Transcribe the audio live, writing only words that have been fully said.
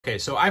Okay,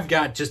 so I've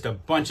got just a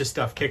bunch of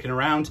stuff kicking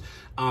around,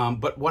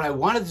 but what I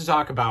wanted to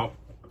talk about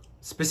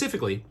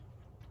specifically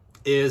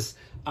is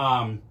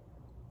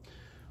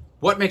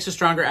what makes a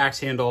stronger axe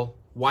handle,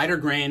 wider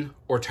grain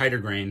or tighter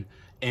grain,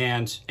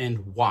 and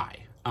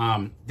why.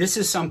 This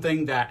is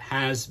something that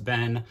has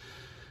been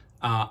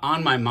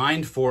on my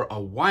mind for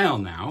a while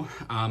now.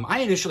 I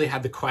initially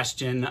had the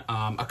question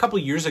a couple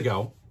years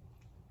ago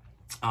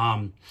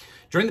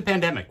during the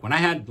pandemic when I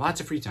had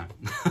lots of free time,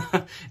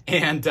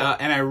 and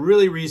I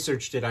really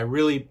researched it. I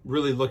really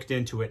looked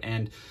into it,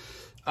 and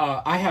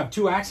I have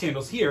two axe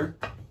handles here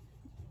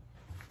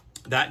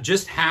that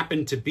just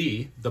happen to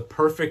be the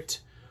perfect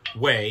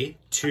way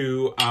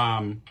to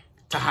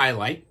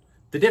highlight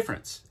the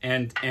difference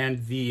and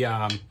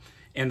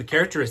the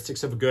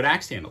characteristics of a good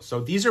axe handle. So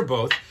these are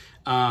both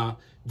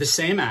the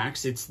same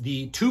axe. It's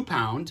the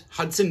 2-pound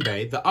Hudson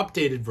Bay, the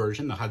updated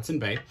version, the Hudson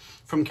Bay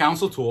from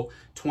Council Tool,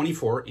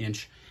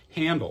 24-inch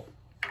handle.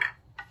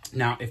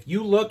 Now, if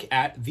you look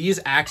at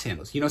these axe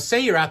handles, say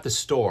you're at the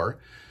store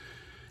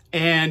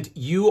and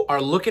you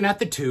are looking at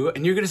the two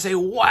and you're going to say,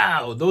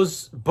 wow,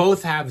 those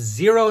both have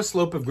zero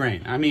slope of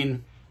grain. I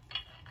mean,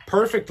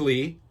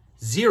 perfectly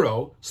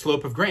zero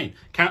slope of grain.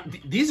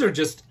 These are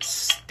just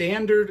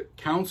standard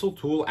Council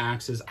Tool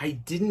axes. I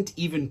didn't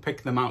even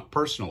pick them out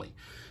personally.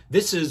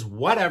 This is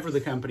whatever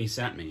the company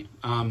sent me.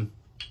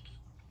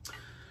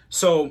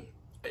 So,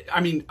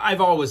 I mean,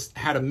 I've always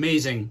had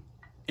amazing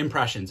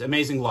impressions,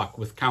 amazing luck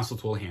with Council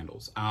Tool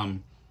handles.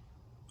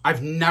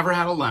 I've never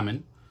had a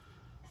lemon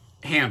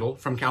handle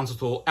from Council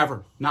Tool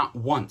ever, not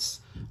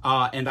once.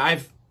 And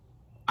I've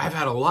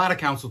had a lot of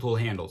Council Tool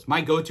handles.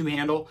 My go-to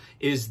handle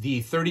is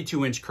the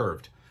 32-inch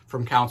curved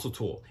from Council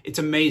Tool. It's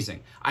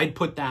amazing. I'd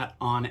put that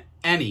on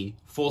any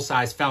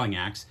full-size felling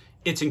axe.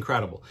 It's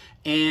incredible.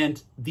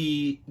 And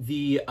the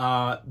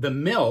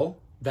mill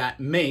that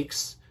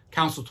makes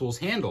Council Tool's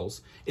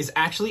handles is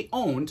actually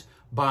owned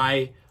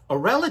by a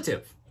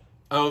relative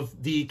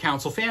of the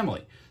Council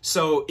family.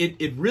 So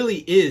it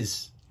really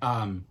is,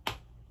 I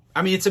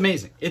mean, it's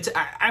amazing.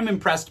 I'm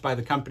impressed by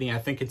the company. I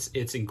think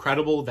it's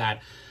incredible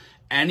that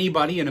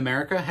anybody in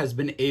America has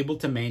been able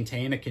to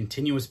maintain a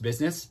continuous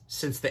business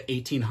since the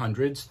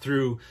 1800s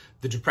through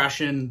the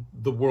Depression,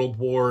 the World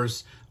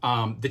Wars,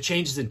 the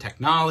changes in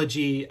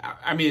technology.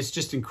 I mean, it's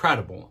just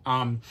incredible.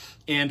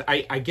 And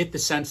I get the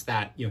sense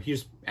that,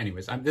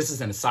 this is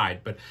an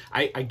aside, but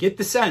I get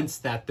the sense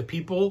that the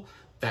people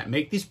that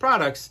make these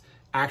products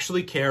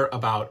actually care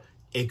about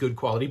a good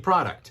quality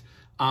product.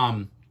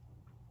 And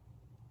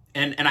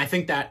I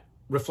think that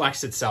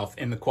reflects itself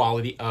in the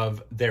quality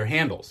of their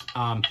handles.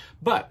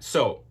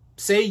 So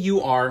say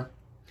you are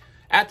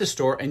at the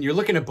store and you're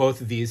looking at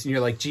both of these and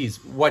you're like,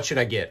 geez, what should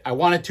I get? I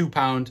want a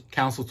 2-pound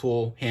Council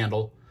Tool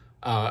handle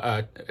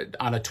on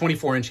a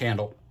 24-inch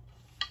handle.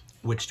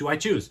 Which do I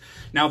choose?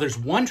 Now, there's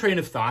one train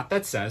of thought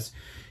that says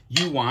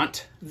you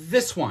want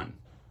this one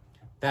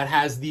that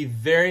has the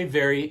very,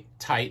 very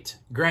tight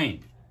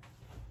grain,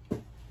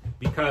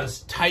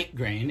 because tight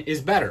grain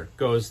is better,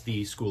 goes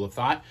the school of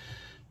thought.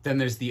 Then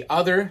there's the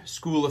other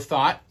school of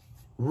thought,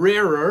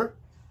 rarer,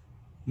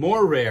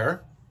 more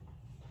rare,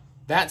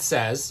 that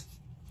says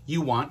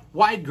you want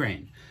wide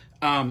grain.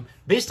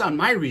 Based on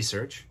my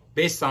research,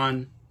 based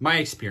on my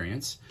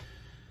experience,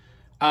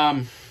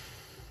 the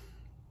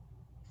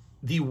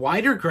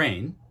wider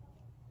grain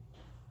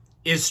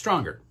is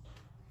stronger.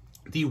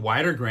 The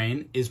wider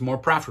grain is more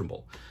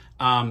preferable.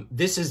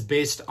 This is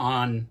based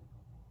on,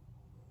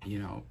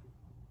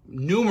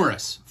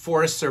 numerous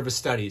Forest Service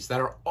studies that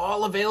are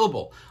all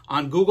available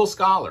on Google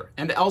Scholar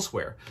and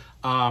elsewhere.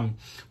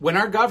 When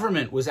our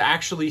government was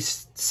actually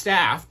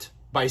staffed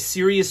by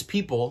serious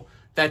people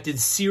that did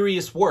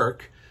serious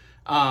work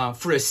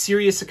for a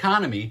serious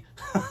economy,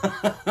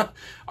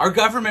 our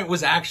government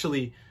was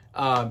actually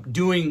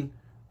doing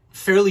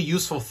fairly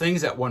useful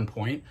things at one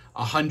point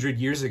 100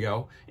 years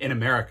ago in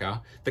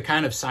America. The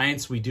kind of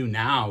science we do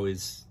now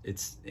it's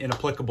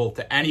inapplicable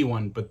to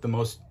anyone but the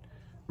most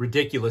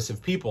ridiculous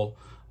of people.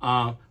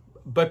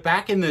 But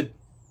back in the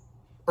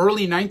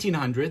early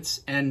 1900s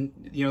and,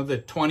 the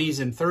 20s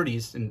and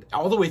 30s and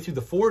all the way through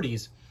the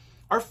 40s,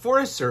 our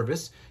Forest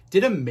Service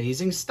did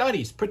amazing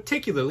studies,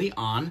 particularly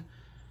on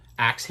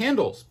axe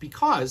handles,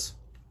 because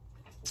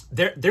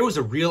there was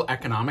a real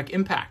economic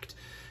impact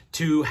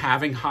to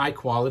having high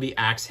quality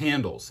axe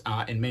handles,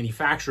 and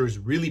manufacturers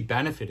really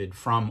benefited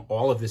from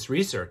all of this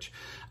research.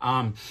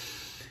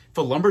 If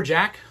a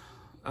lumberjack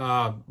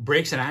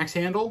breaks an axe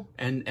handle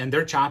and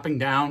they're chopping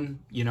down,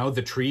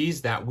 the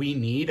trees that we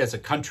need as a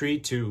country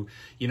to,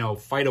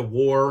 fight a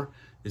war,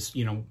 this,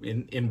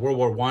 in World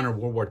War I or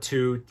World War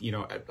II,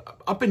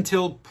 up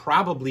until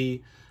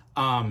probably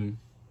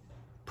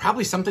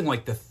something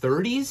like the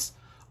 30s,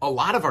 a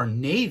lot of our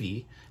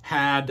Navy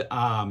had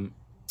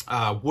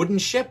wooden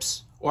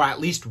ships, or at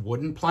least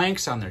wooden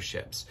planks on their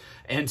ships.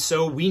 And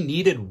so we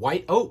needed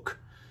white oak.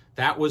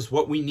 That was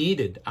what we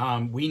needed.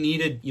 We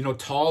needed,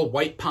 tall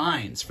white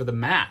pines for the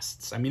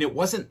masts. I mean, it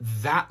wasn't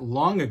that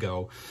long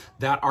ago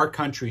that our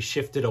country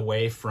shifted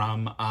away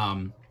from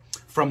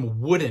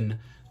wooden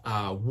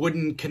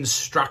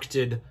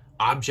constructed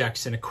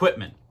objects and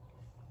equipment.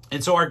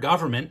 And so our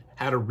government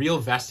had a real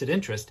vested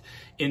interest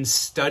in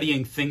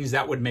studying things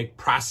that would make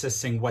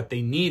processing what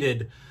they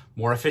needed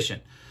more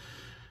efficient.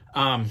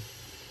 And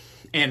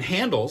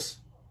handles,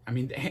 I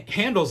mean,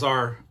 handles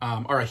are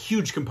a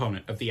huge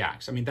component of the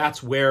axe. I mean,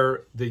 that's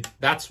where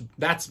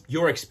that's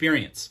your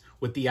experience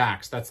with the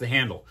axe. That's the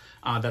handle.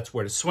 That's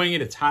where to swing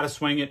it. It's how to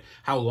swing it,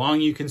 how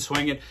long you can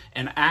swing it.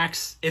 An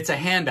axe, it's a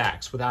hand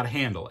axe without a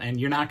handle, and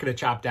you're not going to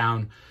chop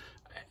down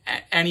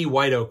any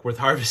white oak worth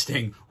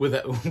harvesting with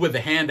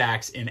a hand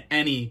axe in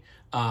any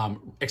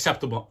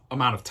acceptable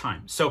amount of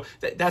time. So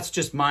that's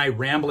just my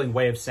rambling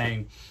way of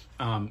saying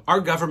our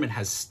government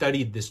has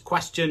studied this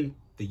question,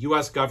 the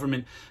U.S.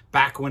 government,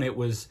 back when it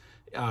was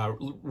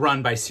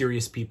run by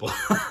serious people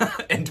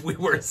and we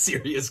were a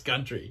serious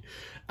country.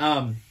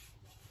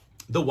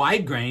 The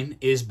wide grain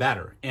is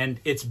better, and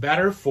it's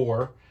better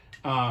for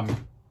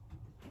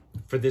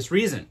this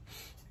reason.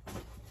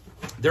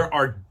 There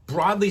are,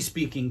 broadly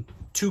speaking,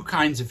 two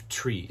kinds of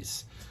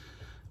trees.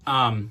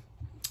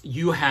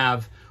 You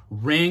have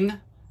ring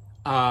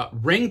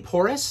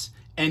porous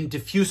and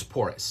diffuse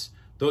porous.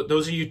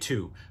 Those are you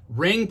two.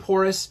 Ring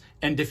porous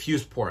and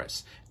diffuse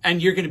porous. And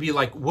you're going to be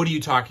like, what are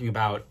you talking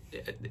about?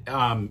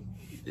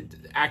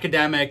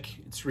 Academic,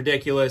 it's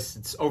ridiculous,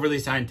 it's overly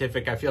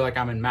scientific. I feel like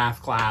I'm in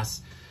math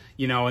class,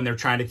 you know, and they're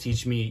trying to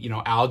teach me, you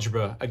know,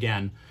 algebra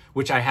again,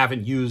 which I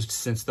haven't used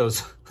since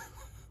those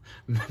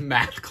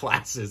math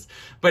classes.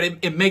 But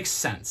it makes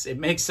sense. It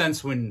makes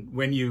sense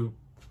when you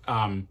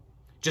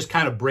just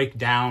kind of break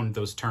down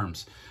those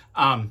terms.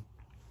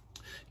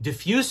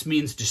 Diffuse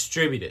means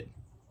distributed.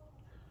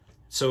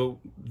 So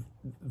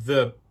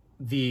the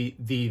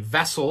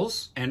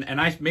vessels,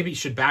 and I maybe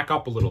should back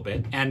up a little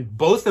bit, and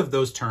both of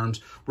those terms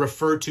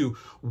refer to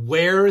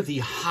where the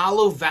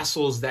hollow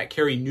vessels that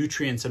carry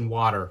nutrients and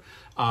water,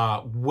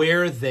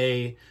 where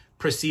they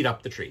proceed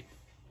up the tree.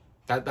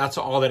 That's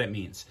all that it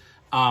means.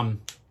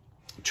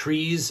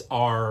 Trees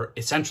are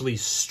essentially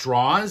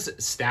straws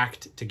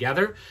stacked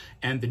together,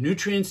 and the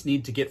nutrients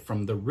need to get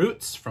from the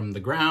roots, from the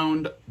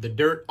ground, the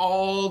dirt,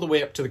 all the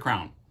way up to the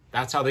crown.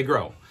 That's how they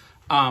grow.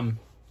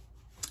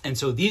 And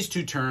so these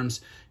two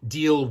terms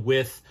deal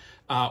with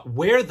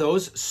where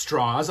those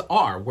straws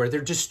are, where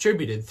they're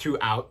distributed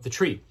throughout the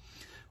tree.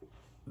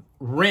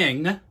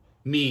 Ring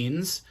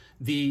means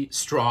the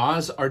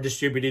straws are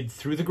distributed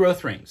through the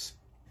growth rings,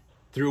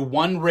 through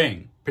one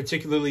ring,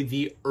 particularly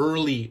the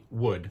early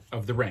wood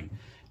of the ring.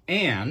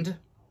 And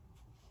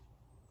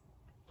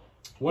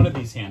one of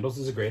these handles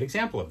is a great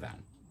example of that.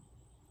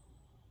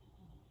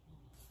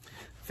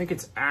 I think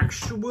it's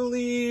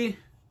actually,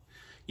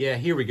 yeah,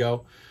 here we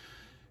go.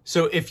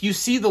 So if you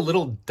see the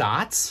little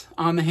dots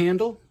on the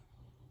handle,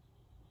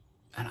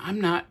 and I'm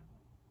not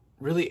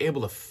really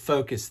able to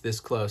focus this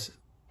close.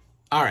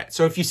 All right,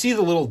 so if you see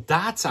the little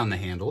dots on the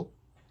handle,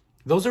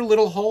 those are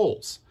little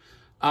holes.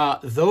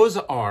 Those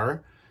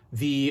are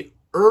the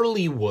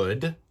early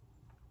wood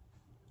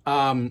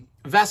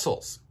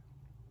vessels.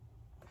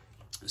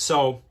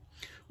 So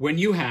when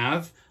you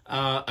have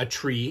a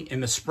tree in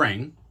the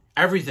spring,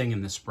 everything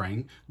in the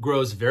spring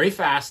grows very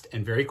fast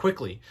and very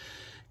quickly.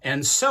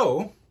 And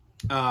so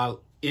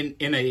in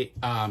a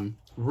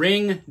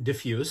ring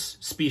diffuse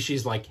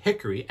species like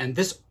hickory, and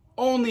this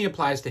only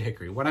applies to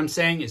hickory. What I'm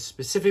saying is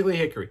specifically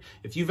hickory.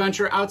 If you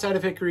venture outside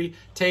of hickory,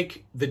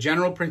 take the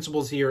general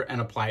principles here and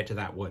apply it to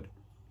that wood.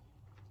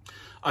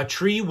 A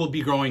tree will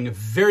be growing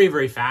very,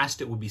 very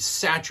fast. It will be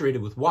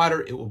saturated with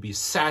water. It will be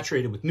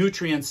saturated with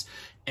nutrients.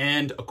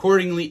 And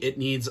accordingly, it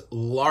needs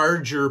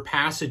larger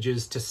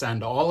passages to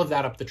send all of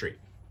that up the tree.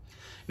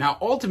 Now,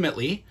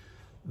 ultimately,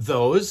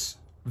 those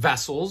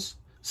vessels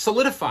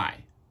solidify.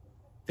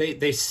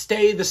 They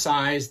stay the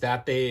size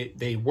that they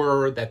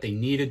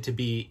needed to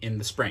be in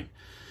the spring.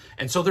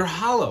 And so they're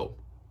hollow.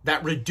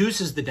 That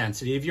reduces the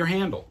density of your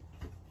handle.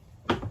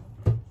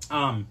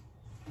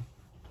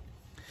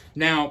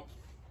 Now,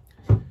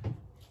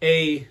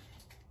 a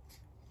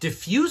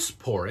diffuse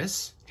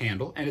porous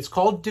handle, and it's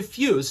called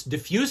diffuse.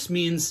 Diffuse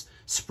means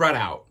spread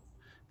out.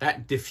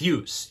 That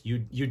diffuse,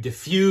 you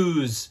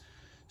diffuse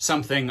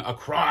something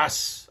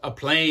across a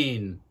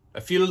plain,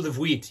 a field of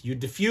wheat. You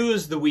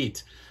diffuse the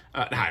wheat.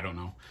 I don't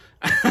know.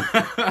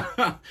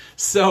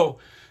 So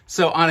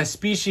on a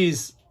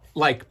species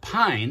like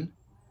pine,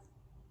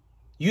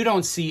 you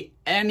don't see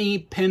any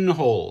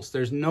pinholes.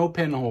 There's no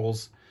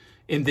pinholes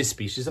in this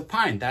species of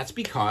pine. That's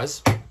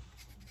because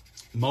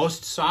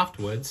most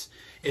softwoods,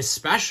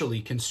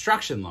 especially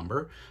construction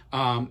lumber,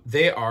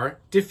 they are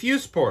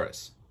diffuse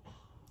porous.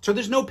 So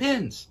there's no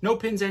pins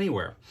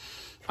anywhere.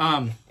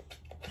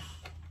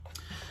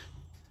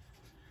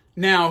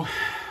 Now,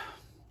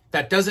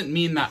 that doesn't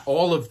mean that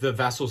all of the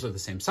vessels are the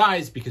same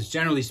size, because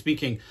generally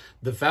speaking,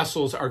 the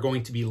vessels are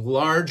going to be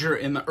larger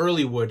in the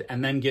early wood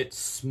and then get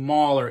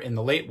smaller in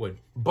the late wood.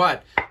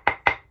 But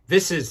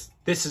this is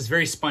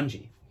very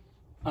spongy.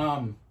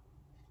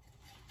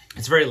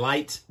 It's very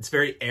light. It's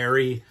very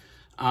airy.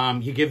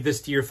 You give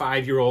this to your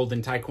 5-year-old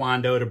in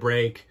Taekwondo to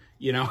break.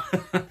 You know,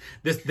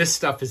 this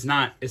stuff is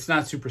not. It's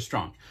not super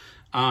strong.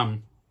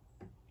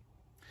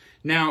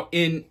 Now,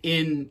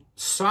 in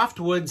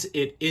softwoods,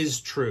 it is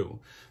true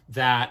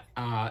that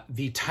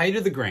the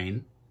tighter the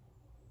grain,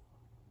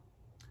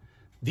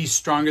 the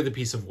stronger the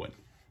piece of wood.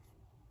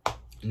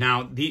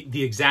 Now,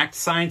 the exact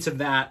science of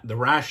that, the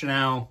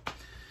rationale,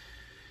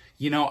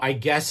 you know, I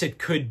guess it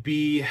could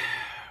be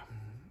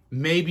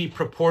maybe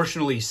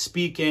proportionally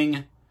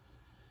speaking,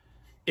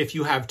 if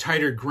you have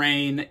tighter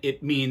grain,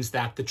 it means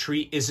that the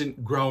tree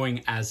isn't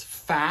growing as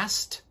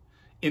fast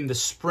in the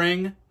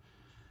spring.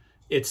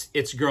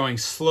 It's growing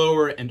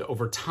slower and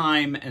over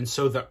time. And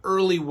so the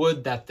early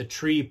wood that the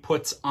tree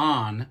puts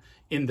on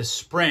in the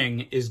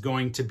spring is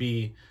going to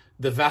be,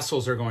 the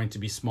vessels are going to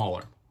be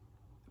smaller.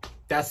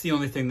 That's the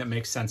only thing that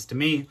makes sense to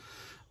me.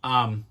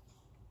 Pines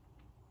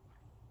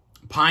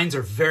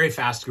are very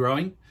fast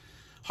growing.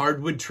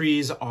 Hardwood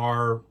trees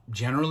are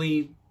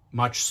generally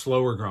much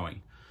slower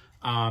growing.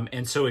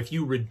 And so if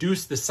you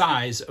reduce the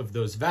size of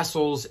those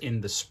vessels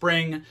in the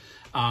spring,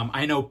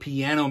 I know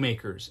piano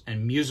makers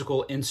and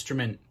musical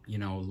instrument, you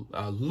know,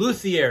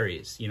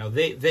 luthieres, you know,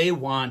 they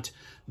want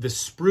the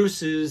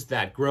spruces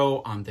that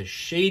grow on the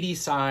shady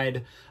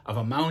side of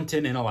a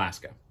mountain in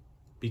Alaska,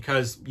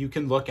 because you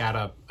can look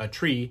at a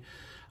tree,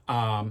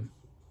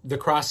 the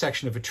cross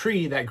section of a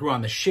tree that grew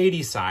on the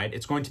shady side.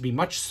 It's going to be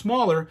much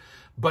smaller,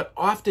 but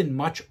often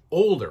much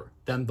older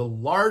than the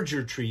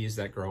larger trees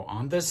that grow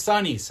on the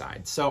sunny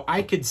side. So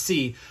I could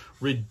see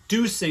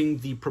reducing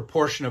the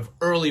proportion of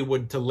early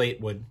wood to late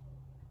wood.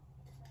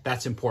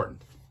 That's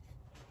important.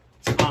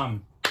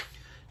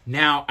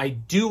 Now, I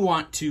do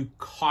want to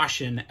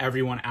caution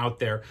everyone out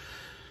there.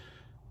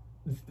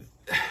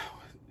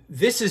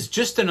 This is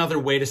just another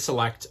way to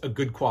select a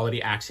good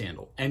quality axe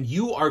handle. And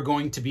you are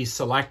going to be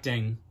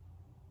selecting,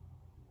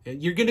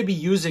 you're going to be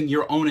using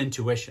your own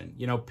intuition.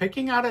 You know,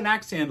 picking out an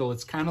axe handle,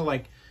 it's kind of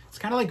like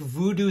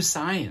voodoo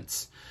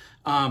science.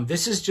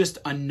 This is just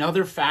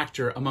another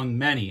factor among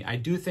many. I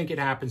do think it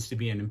happens to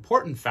be an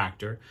important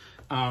factor.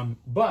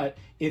 But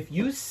if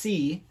you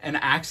see an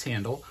axe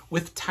handle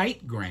with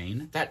tight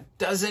grain, that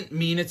doesn't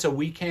mean it's a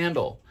weak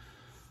handle.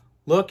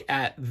 Look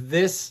at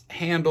this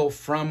handle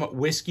from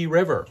Whiskey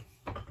River.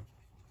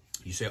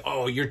 You say,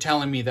 oh, you're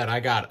telling me that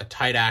I got a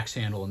tight axe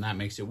handle and that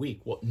makes it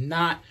weak. Well,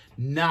 not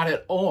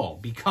at all,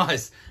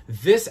 because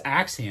this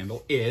axe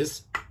handle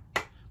is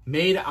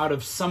made out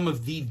of some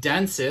of the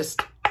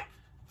densest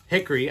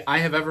hickory I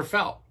have ever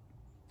felt.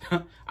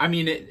 I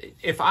mean,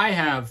 if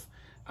I'm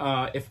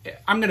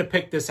going to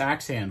pick this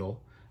axe handle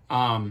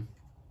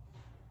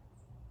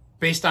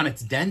based on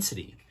its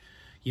density,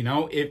 you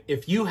know,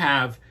 if you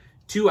have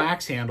two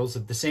axe handles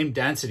of the same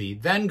density,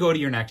 then go to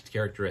your next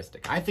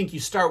characteristic. I think you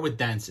start with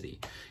density.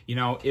 You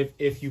know,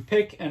 if you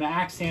pick an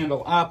axe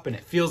handle up and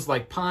it feels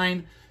like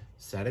pine,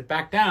 set it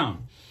back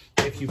down.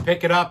 If you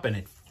pick it up and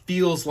it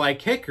feels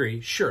like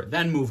hickory, sure,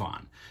 then move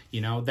on. You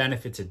know, then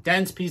if it's a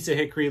dense piece of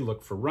hickory,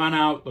 look for run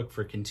out, look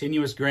for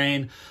continuous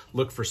grain,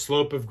 look for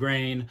slope of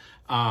grain,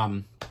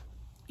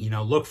 you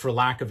know, look for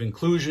lack of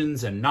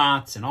inclusions and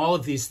knots and all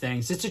of these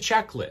things. It's a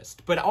checklist,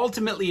 but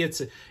ultimately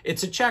it's a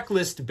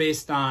checklist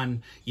based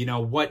on, you know,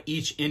 what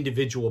each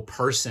individual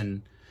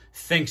person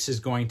thinks is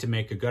going to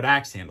make a good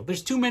axe handle.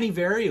 There's too many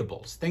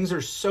variables. Things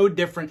are so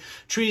different.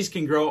 Trees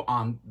can grow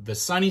on the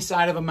sunny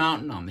side of a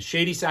mountain, on the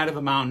shady side of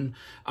a mountain,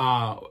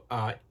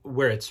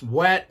 where it's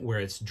wet, where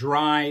it's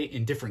dry,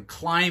 in different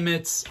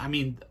climates. I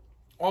mean,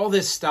 all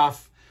this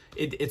stuff,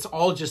 it's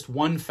all just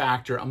one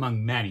factor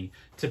among many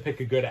to pick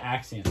a good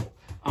axe handle.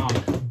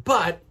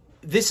 But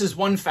this is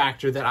one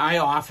factor that I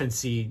often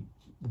see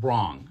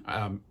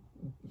wrong.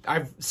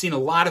 I've seen a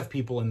lot of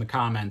people in the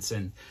comments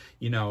and,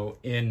 you know,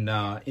 in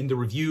the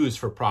reviews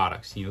for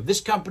products. You know, this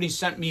company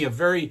sent me a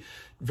very,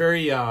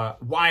 very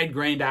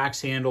wide-grained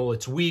axe handle.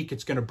 It's weak.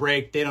 It's going to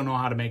break. They don't know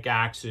how to make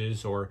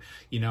axes, or,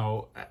 you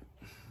know,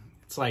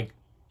 it's like.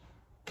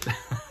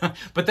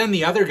 But then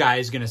the other guy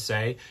is going to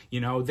say,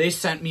 you know, they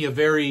sent me a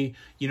very,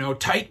 you know,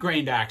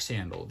 tight-grained axe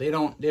handle. They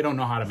don't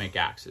know how to make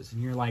axes,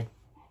 and you're like,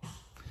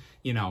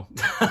 you know.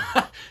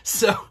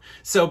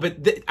 But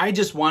I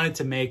just wanted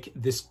to make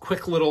this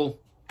quick little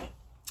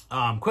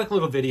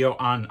video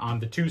on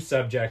the two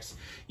subjects.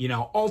 You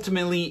know,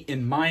 ultimately,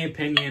 in my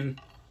opinion,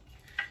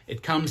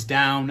 it comes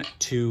down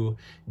to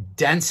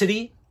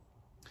density.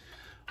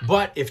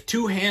 But if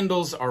two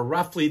handles are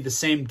roughly the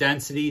same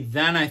density,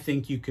 then I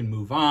think you can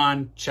move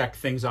on, check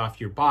things off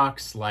your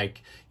box,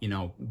 like, you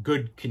know,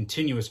 good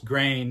continuous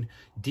grain,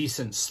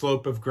 decent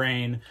slope of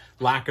grain,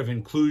 lack of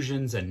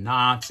inclusions and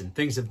knots and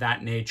things of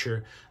that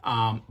nature.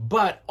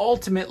 But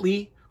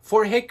ultimately,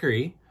 for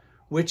hickory,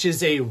 which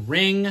is a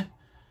ring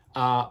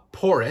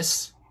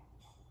porous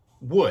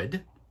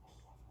wood,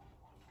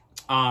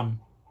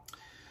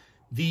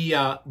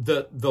 the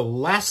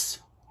less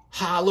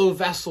hollow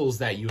vessels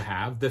that you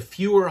have, the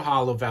fewer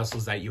hollow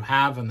vessels that you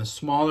have, and the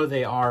smaller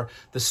they are,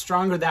 the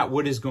stronger that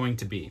wood is going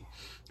to be.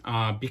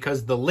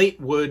 Because the late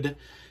wood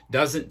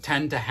doesn't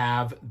tend to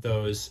have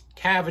those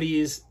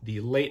cavities.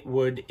 The late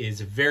wood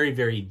is very,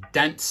 very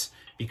dense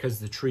because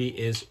the tree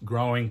is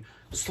growing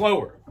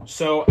slower.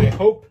 So I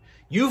hope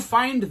you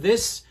find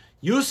this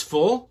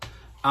useful.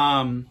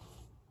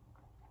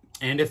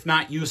 And if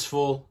not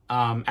useful,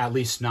 at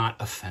least not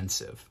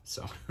offensive.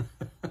 So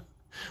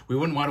we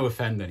wouldn't want to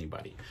offend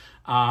anybody.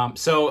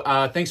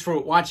 Thanks for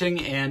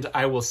watching, and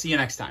I will see you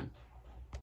next time.